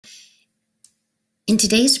In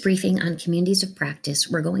today's briefing on communities of practice,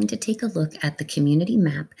 we're going to take a look at the community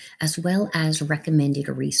map as well as recommended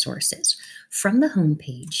resources. From the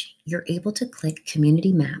homepage, you're able to click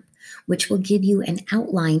Community Map, which will give you an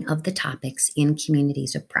outline of the topics in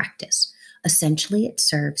communities of practice. Essentially, it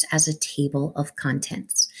serves as a table of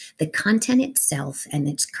contents. The content itself and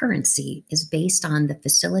its currency is based on the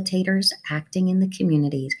facilitators acting in the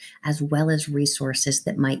communities as well as resources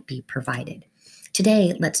that might be provided.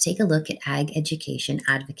 Today, let's take a look at ag education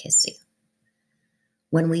advocacy.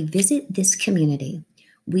 When we visit this community,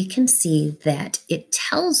 we can see that it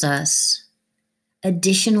tells us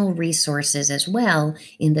additional resources as well,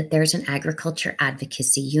 in that there's an agriculture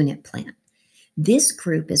advocacy unit plan. This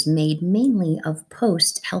group is made mainly of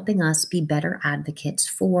posts helping us be better advocates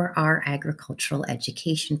for our agricultural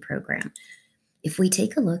education program. If we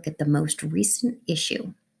take a look at the most recent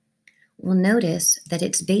issue, we'll notice that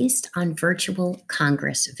it's based on virtual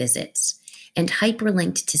Congress visits and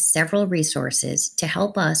hyperlinked to several resources to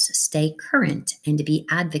help us stay current and to be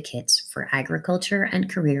advocates for agriculture and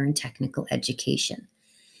career and technical education.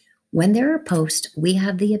 When there are posts, we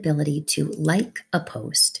have the ability to like a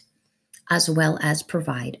post as well as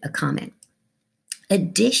provide a comment.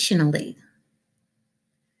 Additionally,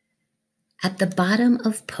 at the bottom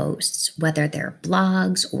of posts, whether they're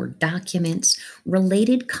blogs or documents,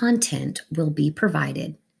 related content will be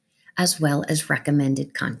provided, as well as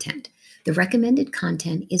recommended content. The recommended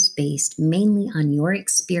content is based mainly on your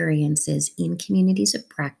experiences in communities of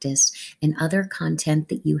practice and other content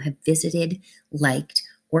that you have visited, liked,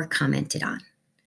 or commented on.